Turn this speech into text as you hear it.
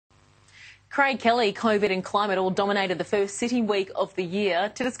Craig Kelly, COVID and climate all dominated the first sitting week of the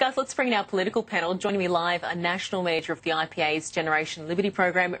year. To discuss, let's bring in our political panel. Joining me live, a national manager of the IPA's Generation Liberty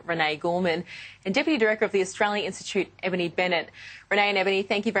program, Renee Gorman, and Deputy Director of the Australian Institute, Ebony Bennett. Renee and Ebony,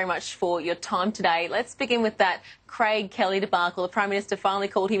 thank you very much for your time today. Let's begin with that Craig Kelly debacle. The Prime Minister finally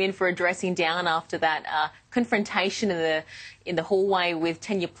called him in for a dressing down after that confrontation in the hallway with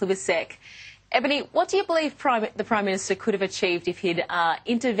Tanya Plibersek. Ebony, what do you believe the Prime Minister could have achieved if he'd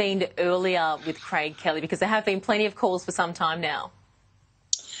intervened earlier with Craig Kelly? Because there have been plenty of calls for some time now.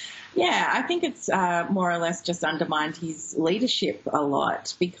 Yeah, I think it's more or less just undermined his leadership a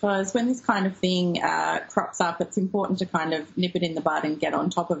lot, because when this kind of thing crops up, it's important to kind of nip it in the bud and get on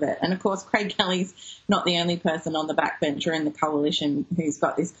top of it. And, of course, Craig Kelly's not the only person on the backbench or in the coalition who's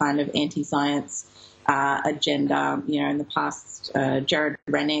got this kind of anti-science agenda. You know, in the past, Jared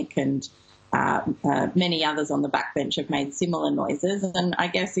Rennick and many others on the backbench have made similar noises. And I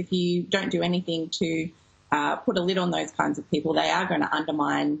guess if you don't do anything to put a lid on those kinds of people, they are going to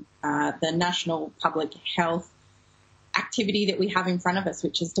undermine the national public health activity that we have in front of us,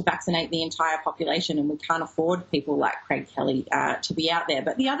 which is to vaccinate the entire population. And we can't afford people like Craig Kelly to be out there.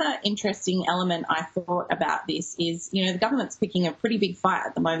 But the other interesting element I thought about this is, you know, the government's picking a pretty big fight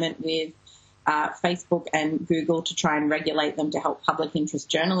at the moment with Facebook and Google to try and regulate them to help public interest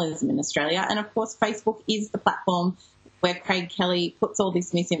journalism in Australia. And, of course, Facebook is the platform where Craig Kelly puts all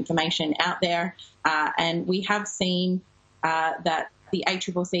this misinformation out there. And we have seen that the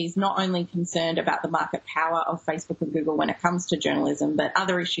ACCC is not only concerned about the market power of Facebook and Google when it comes to journalism, but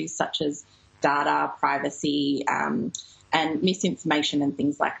other issues such as data, privacy, and misinformation and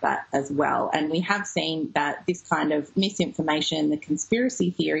things like that as well. And we have seen that this kind of misinformation, the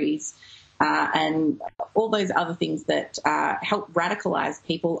conspiracy theories, and all those other things that help radicalise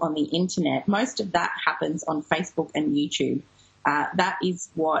people on the internet, most of that happens on Facebook and YouTube. That is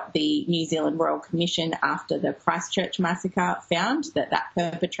what the New Zealand Royal Commission, after the Christchurch massacre, found, that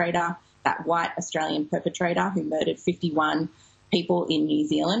perpetrator, that white Australian perpetrator who murdered 51 people in New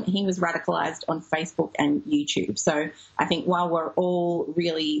Zealand, he was radicalised on Facebook and YouTube. So I think while we're all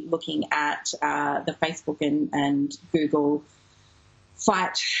really looking at the Facebook and Google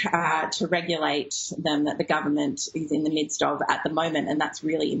fight to regulate them that the government is in the midst of at the moment, and that's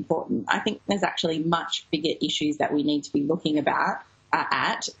really important, I think there's actually much bigger issues that we need to be looking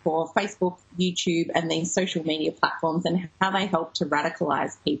at for Facebook, YouTube and these social media platforms and how they help to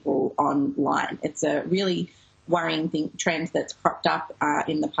radicalise people online. It's a really worrying trend that's cropped up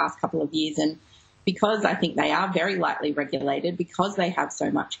in the past couple of years, and because I think they are very lightly regulated, because they have so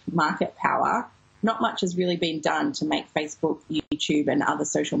much market power, not much has really been done to make Facebook, YouTube and other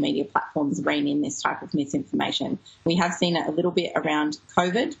social media platforms rein in this type of misinformation. We have seen it a little bit around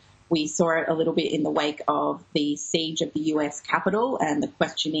COVID. We saw it a little bit in the wake of the siege of the US Capitol and the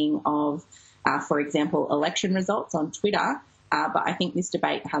questioning of, for example, election results on Twitter. But I think this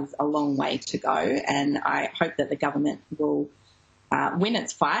debate has a long way to go, and I hope that the government will win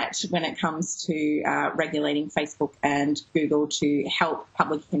its fight when it comes to regulating Facebook and Google to help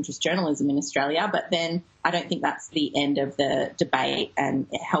public interest journalism in Australia. But then I don't think that's the end of the debate and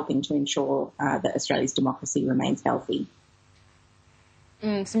helping to ensure that Australia's democracy remains healthy.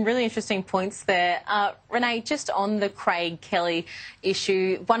 Some really interesting points there. Renee, just on the Craig Kelly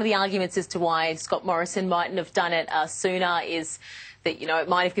issue, one of the arguments as to why Scott Morrison mightn't have done it sooner is that, you know, it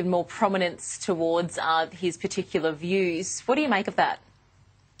might have given more prominence towards his particular views. What do you make of that?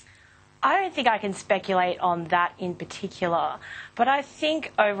 I don't think I can speculate on that in particular, but I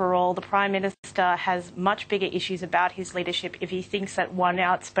think overall the Prime Minister has much bigger issues about his leadership if he thinks that one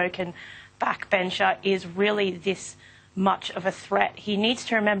outspoken backbencher is really this much of a threat. He needs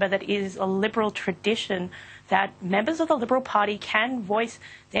to remember that it is a Liberal tradition that members of the Liberal Party can voice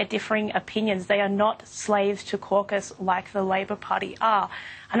their differing opinions. They are not slaves to caucus like the Labor Party are.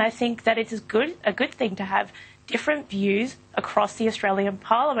 And I think that it is a good thing to have different views across the Australian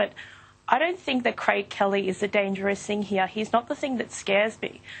Parliament. I don't think that Craig Kelly is the dangerous thing here. He's not the thing that scares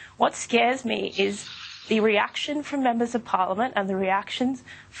me. What scares me is the reaction from members of Parliament and the reactions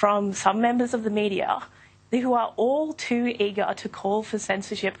from some members of the media who are all too eager to call for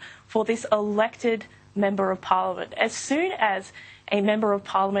censorship for this elected Member of Parliament. As soon as a Member of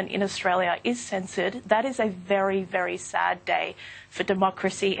Parliament in Australia is censored, that is a very, very sad day for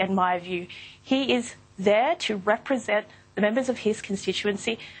democracy, in my view. He is there to represent the members of his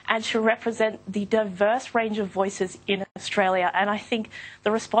constituency and to represent the diverse range of voices in Australia. And I think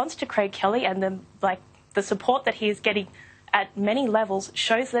the response to Craig Kelly and the support that he is getting at many levels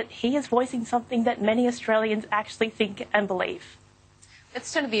shows that he is voicing something that many Australians actually think and believe.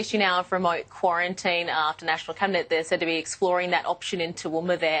 Let's turn to the issue now of remote quarantine. After National Cabinet, they're said to be exploring that option in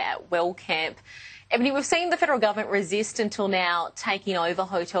Toowoomba there at Wellcamp. Ebony, we've seen the federal government resist until now taking over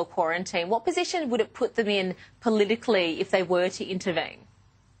hotel quarantine. What position would it put them in politically if they were to intervene?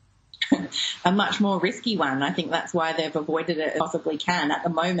 A much more risky one. I think that's why they've avoided it as possibly can. At the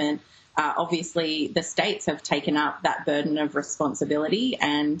moment, obviously, the states have taken up that burden of responsibility,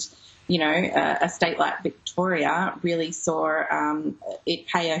 and a state like Victoria really saw it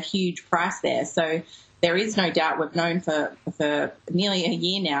pay a huge price there. So there is no doubt, we've known for nearly a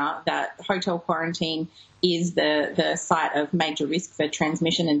year now that hotel quarantine is the site of major risk for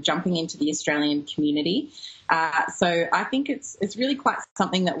transmission and jumping into the Australian community. So I think it's really quite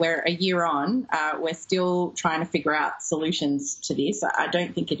something that we're a year on. We're still trying to figure out solutions to this. I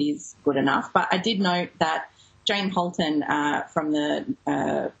don't think it is good enough. But I did note that Jane Holton from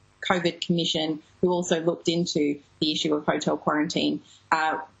the COVID Commission, who also looked into the issue of hotel quarantine,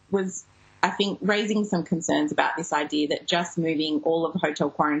 was, I think, raising some concerns about this idea that just moving all of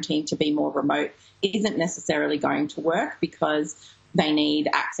hotel quarantine to be more remote isn't necessarily going to work, because they need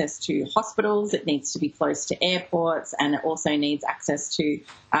access to hospitals, it needs to be close to airports, and it also needs access to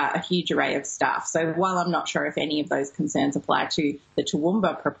a huge array of staff. So while I'm not sure if any of those concerns apply to the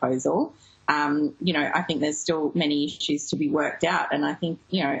Toowoomba proposal, I think there's still many issues to be worked out. And I think,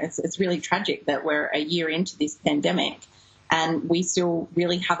 it's really tragic that we're a year into this pandemic and we still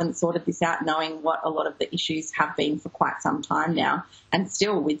really haven't sorted this out, knowing what a lot of the issues have been for quite some time now. And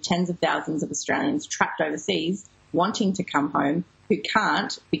still with tens of thousands of Australians trapped overseas wanting to come home who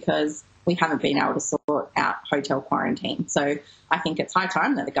can't because we haven't been able to sort out hotel quarantine. So I think it's high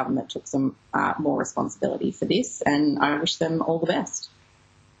time that the government took some more responsibility for this, and I wish them all the best.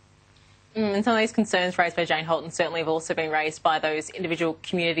 And some of these concerns raised by Jane Holton certainly have also been raised by those individual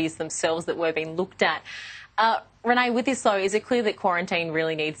communities themselves that were being looked at. Renee, with this though, is it clear that quarantine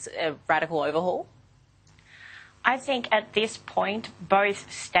really needs a radical overhaul? I think at this point,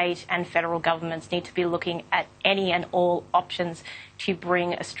 both state and federal governments need to be looking at any and all options to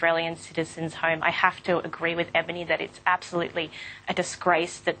bring Australian citizens home. I have to agree with Ebony that it's absolutely a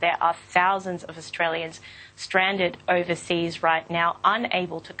disgrace that there are thousands of Australians stranded overseas right now,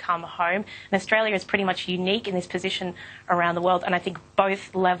 unable to come home. And Australia is pretty much unique in this position around the world, and I think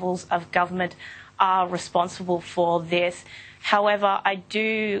both levels of government are responsible for this. However, I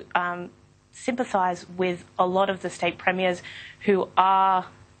do sympathise with a lot of the state premiers who are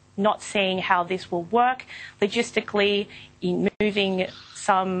not seeing how this will work logistically in moving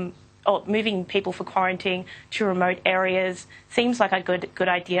people for quarantine to remote areas seems like a good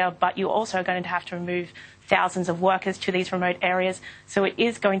idea, but you're also going to have to remove thousands of workers to these remote areas, so it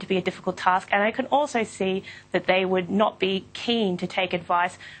is going to be a difficult task. And I can also see that they would not be keen to take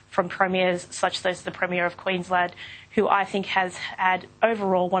advice from premiers such as the Premier of Queensland, who I think has had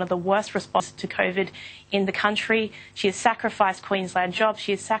overall one of the worst responses to COVID in the country. She has sacrificed Queensland jobs,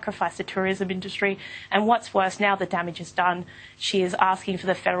 she has sacrificed the tourism industry, and what's worse, now the damage is done, she is asking for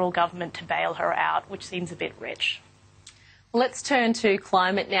the federal government to bail her out, which seems a bit rich. Let's turn to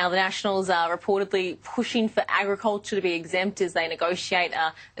climate now. The Nationals are reportedly pushing for agriculture to be exempt as they negotiate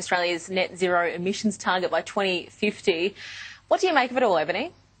Australia's net zero emissions target by 2050. What do you make of it all,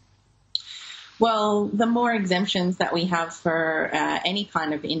 Ebony? Well, the more exemptions that we have for any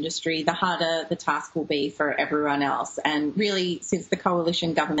kind of industry, the harder the task will be for everyone else. And really, since the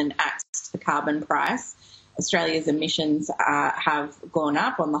coalition government axed the carbon price, Australia's emissions have gone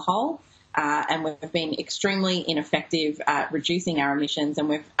up on the whole. And we've been extremely ineffective at reducing our emissions, and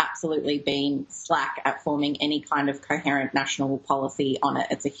we've absolutely been slack at forming any kind of coherent national policy on it.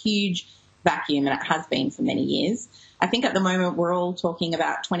 It's a huge vacuum, and it has been for many years. I think at the moment we're all talking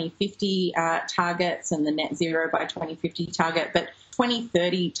about 2050 targets and the net zero by 2050 target, but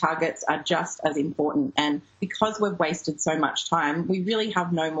 2030 targets are just as important. And because we've wasted so much time, we really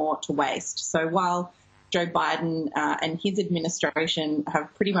have no more to waste. So while Joe Biden and his administration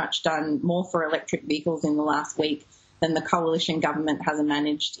have pretty much done more for electric vehicles in the last week than the coalition government has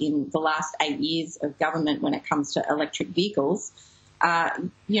managed in the last 8 years of government when it comes to electric vehicles.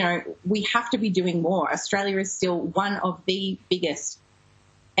 We have to be doing more. Australia is still one of the biggest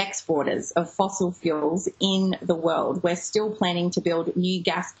exporters of fossil fuels in the world. We're still planning to build new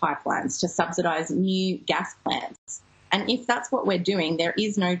gas pipelines to subsidise new gas plants. And if that's what we're doing, there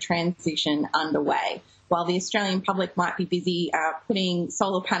is no transition underway. While the Australian public might be busy putting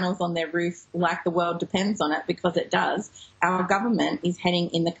solar panels on their roof like the world depends on it, because it does, our government is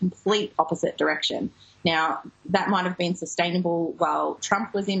heading in the complete opposite direction. Now, that might have been sustainable while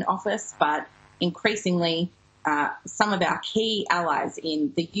Trump was in office, but increasingly some of our key allies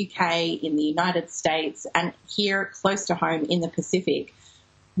in the UK, in the United States, and here close to home in the Pacific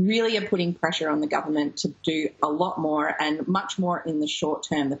really are putting pressure on the government to do a lot more and much more in the short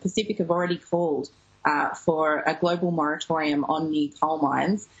term. The Pacific have already called for a global moratorium on new coal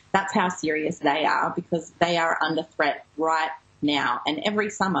mines. That's how serious they are, because they are under threat right now. And every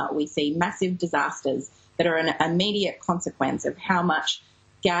summer we see massive disasters that are an immediate consequence of how much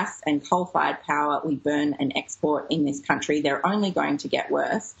gas and coal-fired power we burn and export in this country. They're only going to get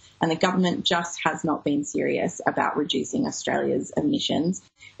worse, and the government just has not been serious about reducing Australia's emissions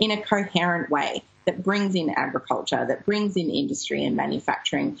in a coherent way that brings in agriculture, that brings in industry and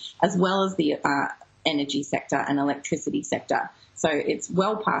manufacturing, as well as the energy sector and electricity sector. So it's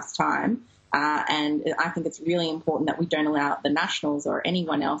well past time, and I think it's really important that we don't allow the Nationals or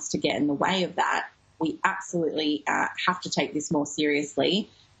anyone else to get in the way of that. We absolutely have to take this more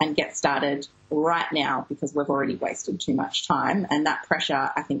seriously and get started right now, because we've already wasted too much time. And that pressure,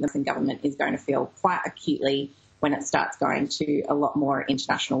 I think the government is going to feel quite acutely when it starts going to a lot more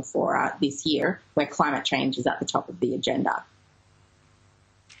international fora this year, where climate change is at the top of the agenda.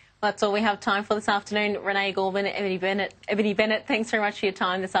 That's all we have time for this afternoon. Renee Gorman, Ebony Bennett, thanks very much for your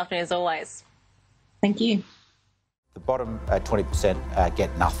time this afternoon, as always. Thank you. The bottom 20%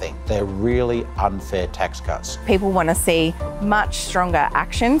 get nothing. They're really unfair tax cuts. People want to see much stronger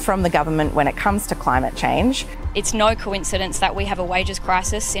action from the government when it comes to climate change. It's no coincidence that we have a wages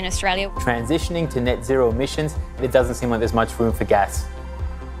crisis in Australia. Transitioning to net zero emissions, it doesn't seem like there's much room for gas.